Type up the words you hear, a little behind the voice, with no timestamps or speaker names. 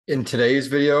In today's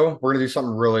video, we're going to do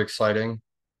something really exciting.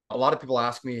 A lot of people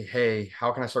ask me, hey,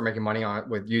 how can I start making money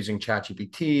with using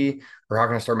ChatGPT, or how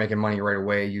can I start making money right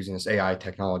away using this AI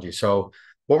technology? So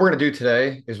what we're going to do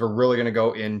today is we're really going to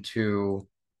go into,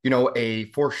 a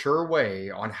for sure way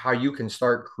on how you can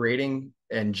start creating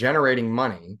and generating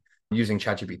money using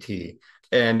ChatGPT.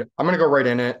 And I'm going to go right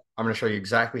in it. I'm going to show you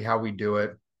exactly how we do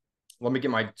it. Let me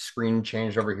get my screen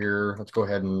changed over here. Let's go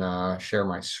ahead and share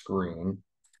my screen.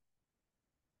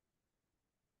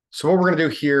 So what we're going to do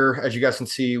here, as you guys can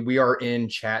see, we are in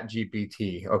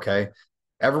ChatGPT, okay?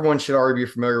 Everyone should already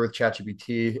be familiar with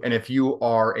ChatGPT. And if you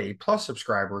are a Plus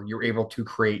subscriber, you're able to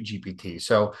create GPT.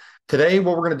 So today,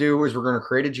 what we're going to do is we're going to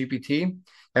create a GPT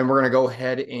and we're going to go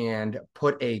ahead and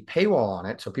put a paywall on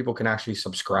it so people can actually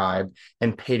subscribe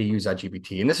and pay to use that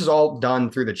GPT. And this is all done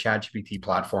through the ChatGPT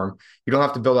platform. You don't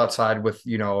have to build outside with,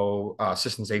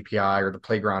 Assistance API or the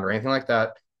playground or anything like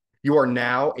that. You are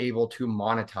now able to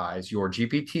monetize your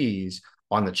GPTs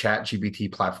on the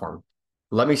ChatGPT platform.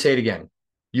 Let me say it again.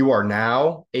 You are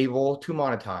now able to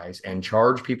monetize and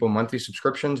charge people monthly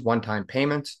subscriptions, one-time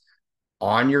payments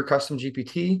on your custom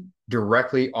GPT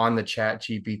directly on the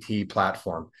ChatGPT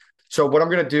platform. So what I'm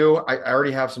going to do, I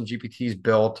already have some GPTs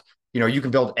built. You can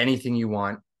build anything you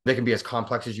want. They can be as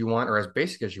complex as you want or as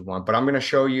basic as you want, but I'm going to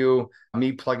show you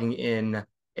me plugging in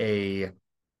a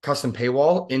custom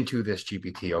paywall into this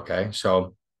GPT. Okay.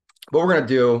 So what we're going to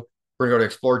do, we're going to go to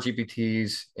explore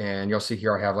GPTs, and you'll see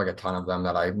here I have like a ton of them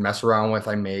that I mess around with.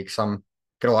 I make some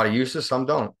get a lot of uses, some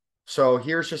don't. So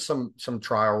here's just some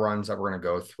trial runs that we're going to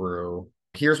go through.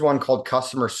 Here's one called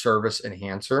Customer Service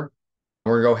Enhancer.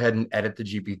 We're going to go ahead and edit the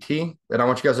GPT. And I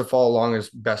want you guys to follow along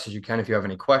as best as you can. If you have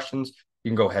any questions,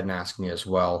 you can go ahead and ask me as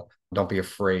well. Don't be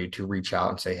afraid to reach out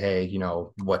and say, hey,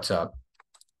 what's up?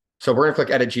 So we're going to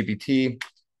click Edit GPT.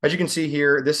 As you can see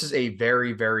here, this is a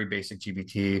very, very basic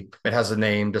GPT. It has a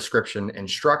name, description,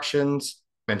 instructions,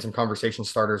 and some conversation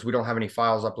starters. We don't have any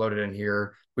files uploaded in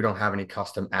here. We don't have any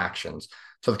custom actions.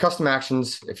 So the custom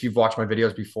actions, if you've watched my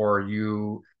videos before,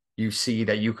 you see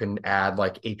that you can add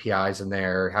like APIs in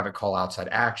there, have it call outside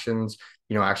actions,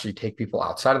 actually take people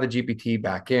outside of the GPT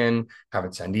back in, have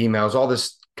it send emails, all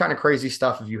this kind of crazy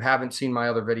stuff. If you haven't seen my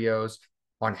other videos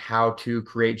on how to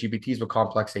create GPTs with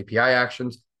complex API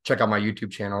actions, check out my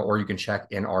YouTube channel, or you can check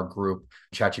in our group,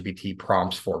 ChatGPT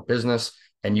Prompts for Business,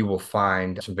 and you will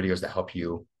find some videos that help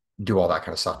you do all that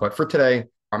kind of stuff. But for today,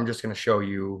 I'm just going to show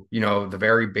you, the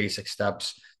very basic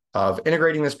steps of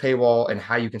integrating this paywall and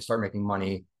how you can start making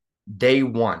money day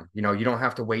one. You don't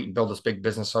have to wait and build this big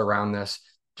business around this.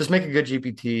 Just make a good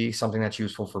GPT, something that's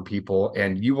useful for people,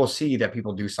 and you will see that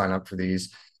people do sign up for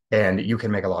these, and you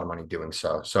can make a lot of money doing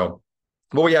so. So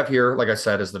what we have here, like I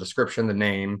said, is the description, the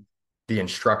name, the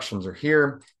instructions are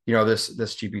here. This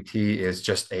GPT is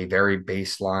just a very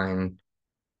baseline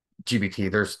GPT.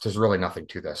 There's really nothing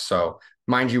to this. So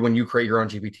mind you, when you create your own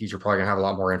GPTs, you're probably gonna have a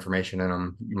lot more information in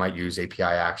them. You might use API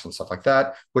actions, stuff like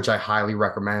that, which I highly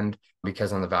recommend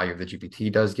because then the value of the GPT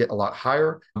does get a lot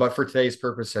higher. But for today's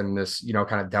purpose and this,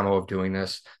 kind of demo of doing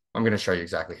this, I'm going to show you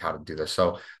exactly how to do this.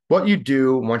 So what you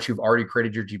do once you've already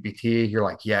created your GPT, you're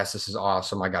like, yes, this is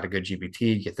awesome. I got a good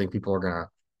GPT. You think people are going to,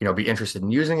 be interested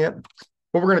in using it.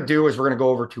 What we're going to do is we're going to go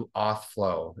over to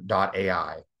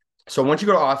authflow.ai. So once you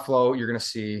go to authflow, you're going to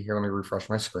see here, let me refresh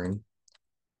my screen.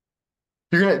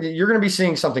 You're gonna be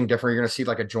seeing something different. You're gonna see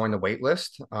like a join the wait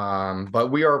list,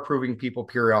 but we are approving people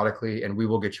periodically, and we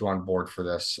will get you on board for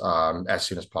this as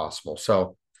soon as possible.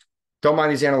 So don't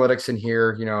mind these analytics in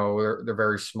here. They're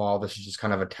very small. This is just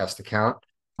kind of a test account.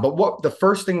 But what the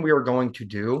first thing we are going to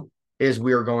do is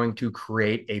we are going to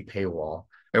create a paywall.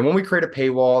 And when we create a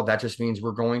paywall, that just means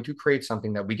we're going to create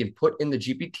something that we can put in the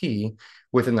GPT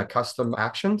within the custom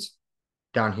actions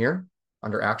down here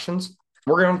under actions.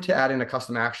 We're going to add in a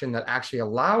custom action that actually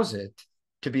allows it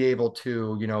to be able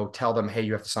to, tell them, hey,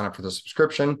 you have to sign up for the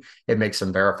subscription. It makes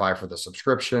them verify for the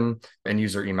subscription and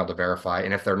use their email to verify.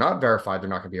 And if they're not verified, they're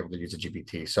not going to be able to use a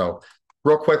GPT. So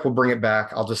real quick, we'll bring it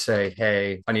back. I'll just say,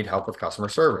 hey, I need help with customer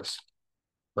service,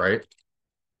 right?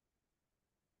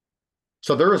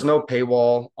 So there is no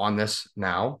paywall on this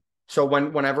now. So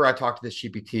whenever I talk to this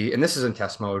GPT, and this is in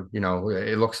test mode,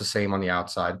 it looks the same on the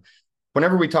outside.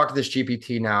 Whenever we talk to this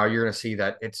GPT now, you're going to see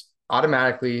that it's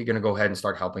automatically going to go ahead and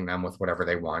start helping them with whatever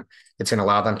they want. It's going to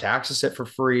allow them to access it for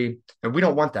free. And we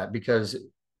don't want that because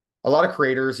a lot of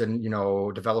creators and,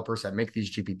 developers that make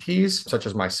these GPTs, such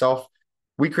as myself,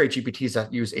 we create GPTs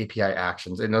that use API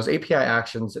actions. And those API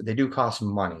actions, they do cost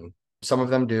money. Some of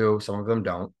them do, some of them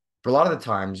don't. But a lot of the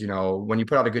times, when you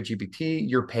put out a good GPT,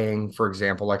 you're paying, for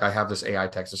example, like I have this AI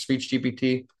text-to-speech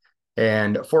GPT.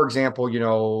 And for example,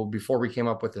 before we came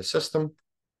up with this system,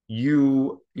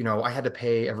 I had to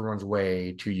pay everyone's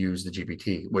way to use the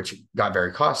GPT, which got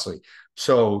very costly.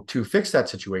 So to fix that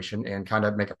situation and kind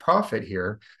of make a profit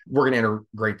here, we're going to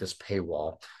integrate this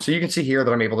paywall. So you can see here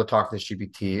that I'm able to talk to this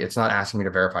GPT. It's not asking me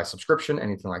to verify subscription,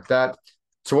 anything like that.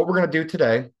 So what we're going to do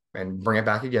today, and bring it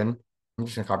back again, I'm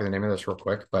just going to copy the name of this real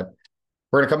quick, but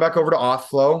we're going to come back over to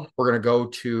Authflow. We're going to go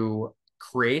to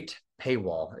create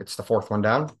paywall. It's the fourth one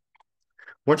down.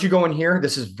 Once you go in here,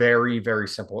 this is very, very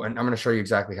simple. And I'm going to show you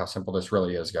exactly how simple this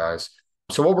really is, guys.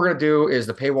 So what we're going to do is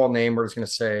the paywall name, we're just going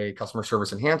to say customer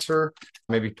service enhancer,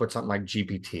 maybe put something like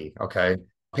GPT. Okay.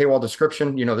 Paywall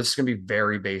description, this is going to be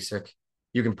very basic.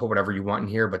 You can put whatever you want in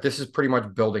here, but this is pretty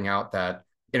much building out that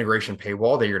integration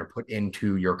paywall that you're going to put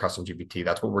into your custom GPT.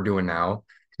 That's what we're doing now,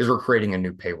 is we're creating a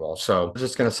new paywall. So I'm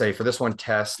just going to say for this one,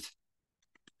 test,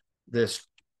 this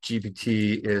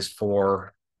GPT is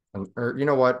for, or you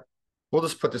know what? We'll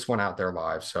just put this one out there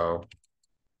live. So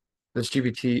this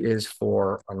GPT is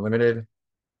for unlimited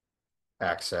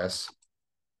access.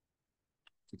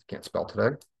 Can't spell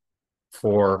today.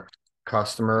 For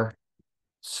customer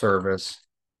service.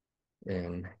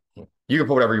 And you can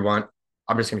put whatever you want.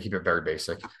 I'm just going to keep it very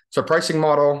basic. So pricing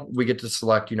model, we get to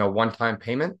select, one-time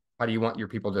payment. How do you want your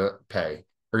people to pay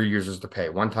or your users to pay?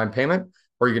 One-time payment,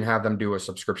 or you can have them do a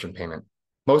subscription payment.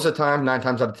 Most of the time, 9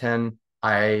 times out of 10,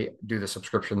 I do the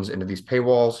subscriptions into these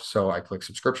paywalls. So I click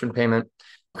subscription payment,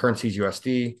 currencies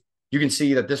USD. You can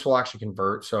see that this will actually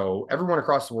convert. So everyone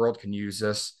across the world can use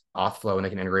this Authflow and they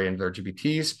can integrate into their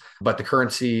GPTs, but the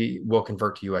currency will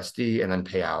convert to USD and then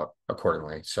pay out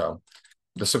accordingly. So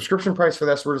the subscription price for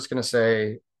this, we're just going to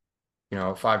say,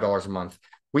 $5 a month.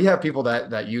 We have people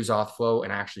that use Authflow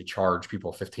and actually charge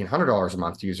people $1,500 a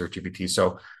month to use their GPT.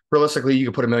 So realistically, you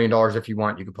can put $1 million if you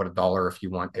want. You can put $1 if you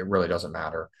want. It really doesn't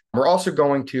matter. We're also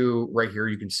going to, right here,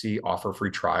 you can see offer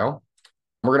free trial.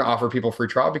 We're going to offer people free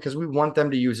trial because we want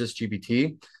them to use this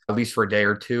GPT at least for a day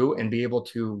or two and be able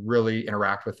to really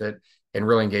interact with it and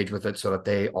really engage with it so that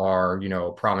they are,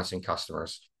 promising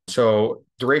customers. So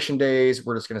duration days,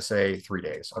 we're just going to say 3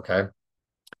 days. Okay.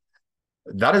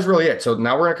 That is really it. So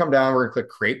now we're going to come down, we're going to click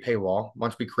create paywall.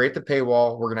 Once we create the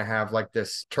paywall, we're going to have like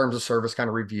this terms of service kind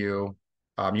of review.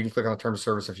 You can click on the terms of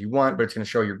service if you want, but it's going to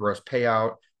show your gross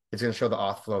payout. It's going to show the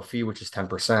Authflow fee, which is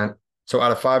 10%. So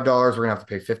out of $5, we're going to have to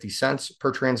pay 50 cents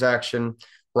per transaction.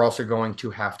 We're also going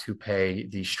to have to pay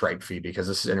the Stripe fee because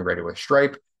this is integrated with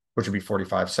Stripe, which would be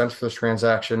 45 cents for this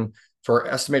transaction. So our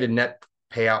estimated net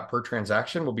payout per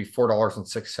transaction will be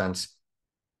 $4.06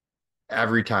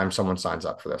 every time someone signs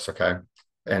up for this. Okay.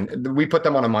 And we put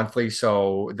them on a monthly,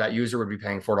 so that user would be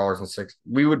paying $4.06.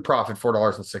 We would profit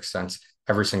 $4.06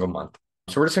 every single month.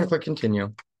 So we're just going to click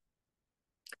continue.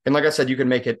 And like I said, you can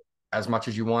make it as much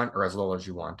as you want or as little as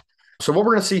you want. So what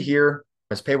we're going to see here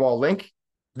is paywall link.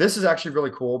 This is actually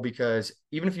really cool because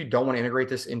even if you don't want to integrate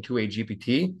this into a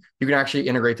GPT, you can actually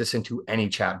integrate this into any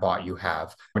chatbot you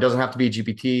have. It doesn't have to be a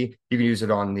GPT. You can use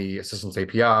it on the Assistants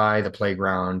API, the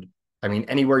Playground. I mean,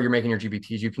 anywhere you're making your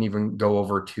GPTs, you can even go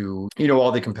over to,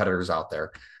 all the competitors out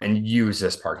there and use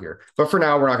this part here. But for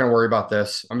now, we're not going to worry about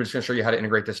this. I'm just going to show you how to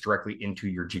integrate this directly into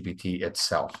your GPT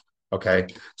itself. Okay.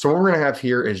 So what we're going to have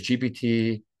here is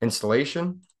GPT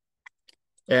installation.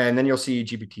 And then you'll see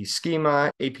GPT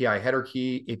schema, API header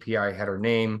key, API header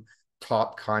name,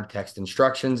 top context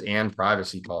instructions, and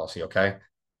privacy policy. Okay.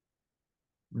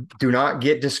 Do not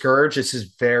get discouraged. This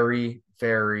is very,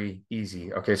 very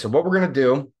easy. Okay. So what we're going to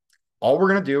do, all we're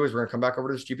going to do is we're going to come back over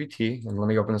to this GPT and let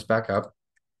me open this back up.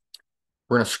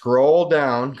 We're going to scroll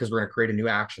down because we're going to create a new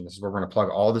action. This is where we're going to plug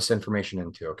all this information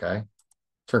into. Okay.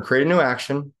 So we're going to create a new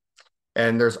action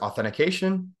and there's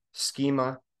authentication,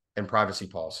 schema, and privacy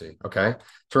policy. Okay.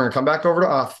 So we're going to come back over to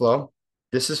Authflow.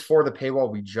 This is for the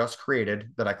paywall we just created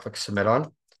that I click submit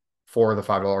on for the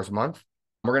 $5 a month.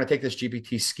 We're going to take this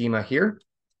GPT schema here.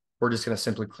 We're just going to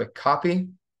simply click copy.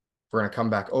 We're going to come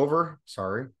back over.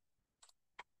 Sorry.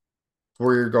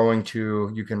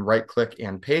 You can right click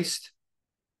and paste.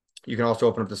 You can also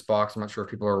open up this box. I'm not sure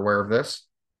if people are aware of this.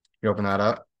 You open that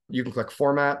up. You can click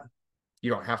format.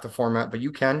 You don't have to format, but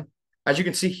you can. As you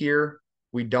can see here,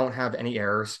 we don't have any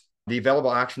errors. The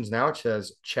available actions now, it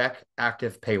says check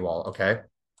active paywall. Okay.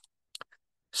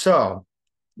 So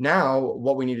now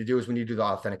what we need to do is we need to do the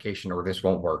authentication or this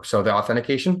won't work. So the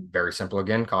authentication, very simple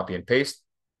again, copy and paste,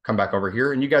 come back over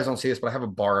here. And you guys don't see this, but I have a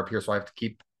bar up here. So I have to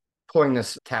keep pulling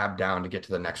this tab down to get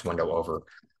to the next window over.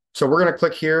 So we're going to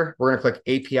click here. We're going to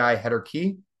click API header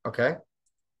key. Okay.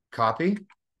 Copy. We're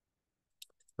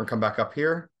going to come back up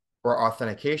here. For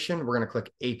authentication, we're going to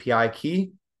click API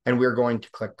key and we're going to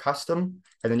click custom.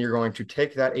 And then you're going to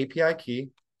take that API key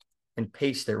and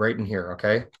paste it right in here.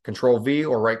 Okay. Control V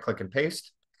or right click and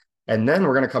paste. And then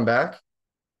we're going to come back.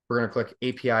 We're going to click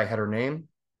API header name.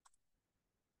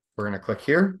 We're going to click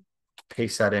here,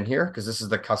 paste that in here because this is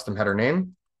the custom header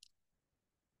name.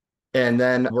 And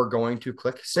then we're going to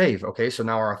click save. Okay, so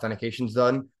now our authentication is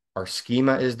done. Our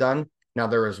schema is done. Now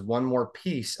there is one more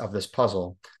piece of this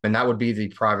puzzle, and that would be the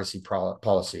privacy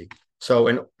policy.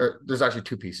 So there's actually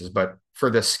two pieces, but for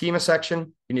the schema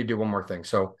section, you need to do one more thing.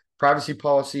 So privacy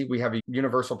policy, we have a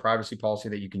universal privacy policy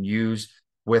that you can use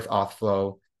with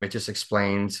Authflow. It just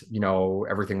explains,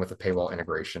 everything with the Paywall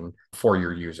integration for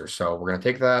your users. So we're going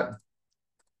to take that.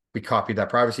 We copied that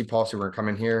privacy policy. We're going to come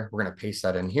in here. We're going to paste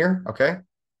that in here. Okay.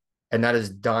 And that is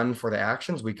done for the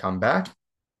actions. We come back.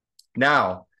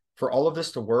 Now, for all of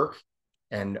this to work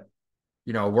and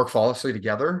work flawlessly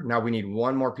together, now we need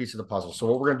one more piece of the puzzle. So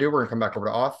what we're going to do, we're going to come back over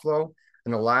to Authflow.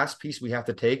 And the last piece we have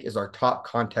to take is our top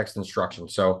context instruction.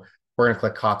 So we're going to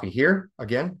click copy here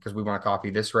again, because we want to copy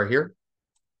this right here.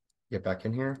 Get back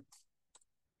in here.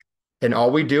 And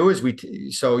all we do is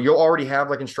so you'll already have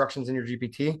like instructions in your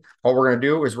GPT. All we're going to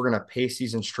do is we're going to paste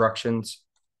these instructions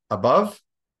above,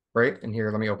 right? And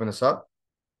here, let me open this up.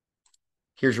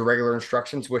 Here's your regular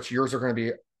instructions, which yours are going to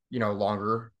be,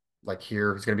 longer. Like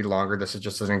here, it's going to be longer. This is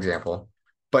just an example.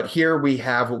 But here we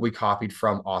have what we copied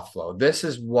from Authflow. This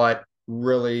is what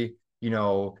really,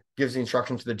 gives the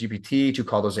instruction to the GPT to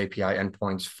call those API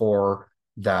endpoints for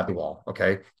that wall.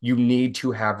 Okay. You need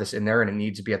to have this in there, and it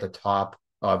needs to be at the top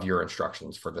of your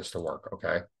instructions for this to work.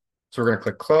 Okay. So we're going to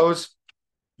click close.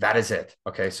 That is it.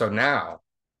 Okay. So now,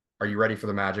 are you ready for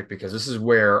the magic? Because this is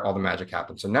where all the magic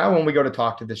happens. So now when we go to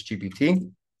talk to this GPT,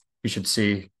 you should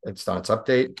see it's done its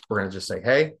update. We're going to just say,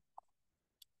 hey.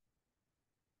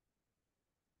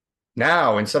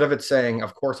 Now, instead of it saying,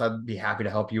 of course, I'd be happy to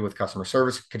help you with customer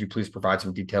service, could you please provide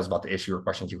some details about the issue or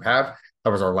questions you have?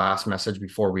 That was our last message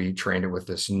before we trained it with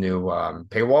this new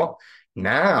paywall.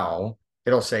 Now,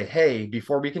 it'll say, hey,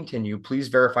 before we continue, please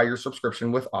verify your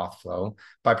subscription with Authflow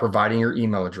by providing your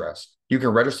email address. You can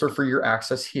register for your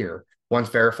access here. Once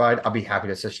verified, I'll be happy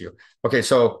to assist you. Okay,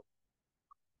 so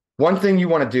one thing you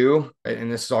want to do,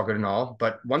 and this is all good and all,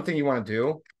 but one thing you want to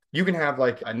do, you can have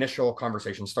like initial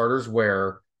conversation starters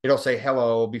where it'll say,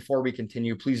 hello, before we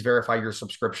continue, please verify your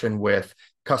subscription with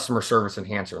customer service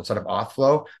enhancer instead of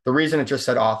Authflow. The reason it just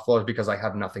said Authflow is because I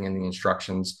have nothing in the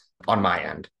instructions on my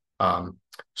end.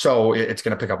 So it's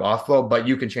going to pick up Authflow, but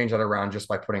you can change that around just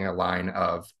by putting a line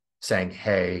of saying,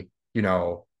 hey,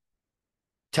 tell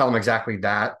them exactly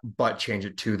that, but change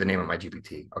it to the name of my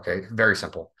GPT. Okay, very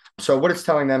simple. So what it's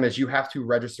telling them is you have to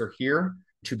register here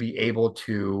to be able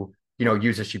to,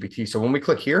 use this GPT. So when we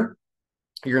click here,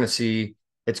 you're going to see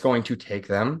it's going to take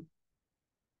them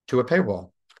to a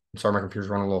paywall. I'm sorry, my computer's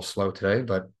running a little slow today,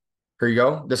 but here you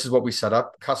go. This is what we set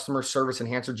up. Customer Service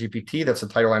Enhancer GPT. That's the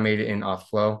title I made it in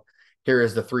Authflow. Here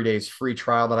is the 3 days free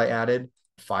trial that I added,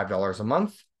 $5 a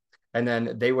month. And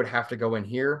then they would have to go in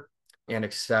here and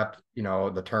accept,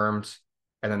 the terms,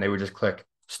 and then they would just click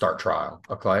start trial.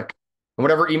 Okay. And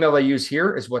whatever email they use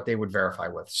here is what they would verify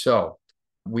with. So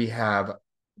we have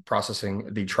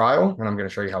processing the trial, and I'm going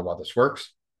to show you how well this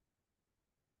works.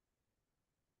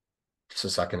 Just a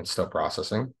second, it's still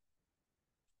processing.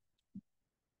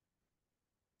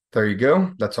 There you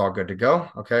go. That's all good to go.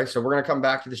 Okay, so we're going to come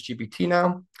back to this GPT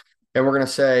now, and we're going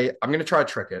to say, I'm going to try to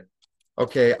trick it.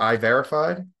 Okay, I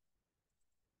verified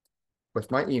with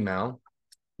my email.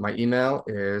 My email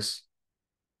is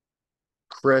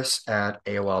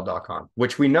chris@aol.com,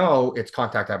 which we know it's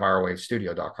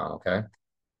contact@viralwavestudio.com, okay?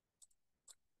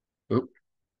 Oop.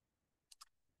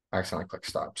 I accidentally clicked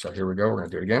stop. So here we go. We're going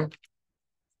to do it again.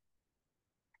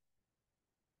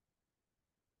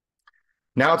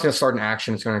 Now it's going to start an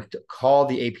action. It's going to call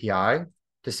the API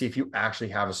to see if you actually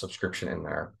have a subscription in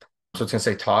there. So it's going to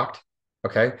say talked.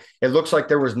 Okay. It looks like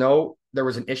there was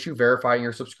an issue verifying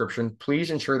your subscription.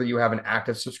 Please ensure that you have an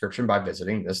active subscription by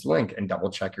visiting this link and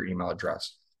double check your email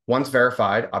address. Once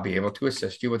verified, I'll be able to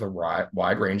assist you with a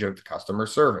wide range of customer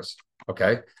service.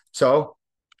 Okay. So,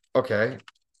 okay.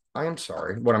 I am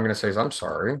sorry. What I'm going to say is I'm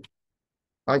sorry.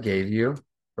 I gave you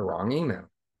the wrong email.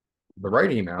 The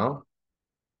right email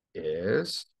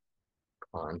is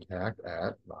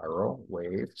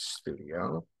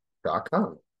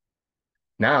contact@viralwavestudio.com.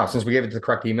 Now, since we gave it the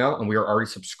correct email and we are already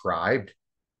subscribed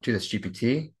to this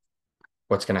GPT,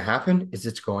 what's going to happen is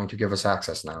it's going to give us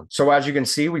access now. So as you can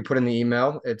see, we put in the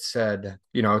email, it said,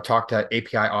 talk to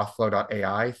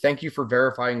API Thank you for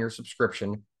verifying your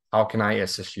subscription. How can I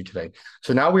assist you today?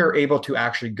 So now we are able to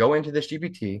actually go into this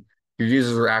GPT. Your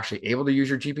users are actually able to use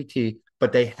your GPT,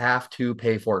 but they have to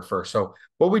pay for it first. So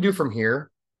what we do from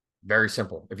here, very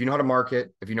simple. If you know how to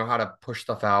market, if you know how to push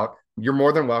stuff out, You're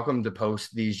more than welcome to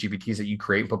post these GPTs that you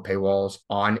create and put paywalls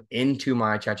on into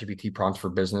my ChatGPT prompts for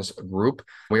business group.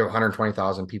 We have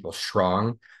 120,000 people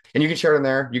strong, and you can share it in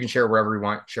there. You can share it wherever you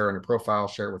want, share it on your profile,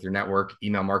 share it with your network,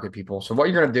 email market people. So what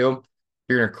you're going to do,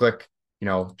 you're going to click,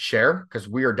 share, because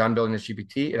we are done building this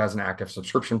GPT. It has an active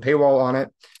subscription paywall on it.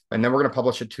 And then we're going to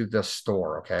publish it to the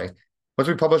store. Okay. Once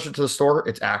we publish it to the store,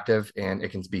 it's active and it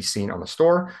can be seen on the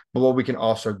store. But what we can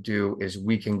also do is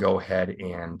we can go ahead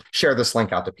and share this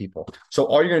link out to people. So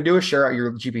all you're going to do is share out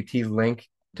your GPT link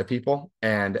to people.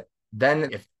 And then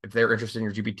if they're interested in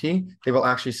your GPT, they will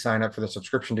actually sign up for the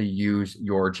subscription to use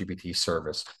your GPT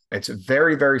service. It's a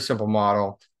very, very simple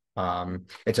model.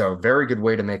 It's a very good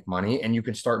way to make money, and you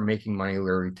can start making money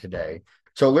literally today.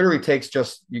 So it literally takes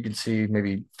just, you can see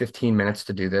maybe 15 minutes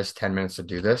to do this, 10 minutes to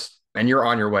do this, and you're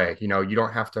on your way. You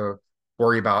don't have to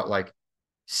worry about like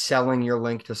selling your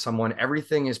link to someone.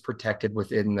 Everything is protected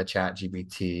within the Chat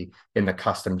GPT, in the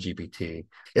custom GPT.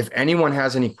 If anyone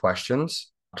has any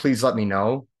questions, please let me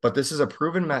know. But this is a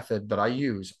proven method that I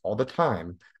use all the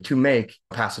time to make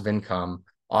passive income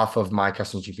off of my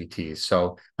custom GPTs.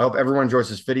 So I hope everyone enjoys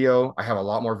this video. I have a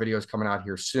lot more videos coming out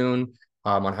here soon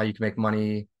on how you can make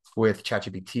money with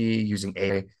ChatGPT using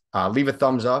AI. Leave a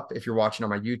thumbs up if you're watching on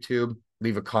my YouTube.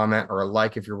 Leave a comment or a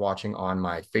like if you're watching on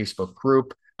my Facebook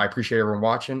group. I appreciate everyone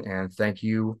watching, and thank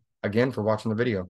you again for watching the video.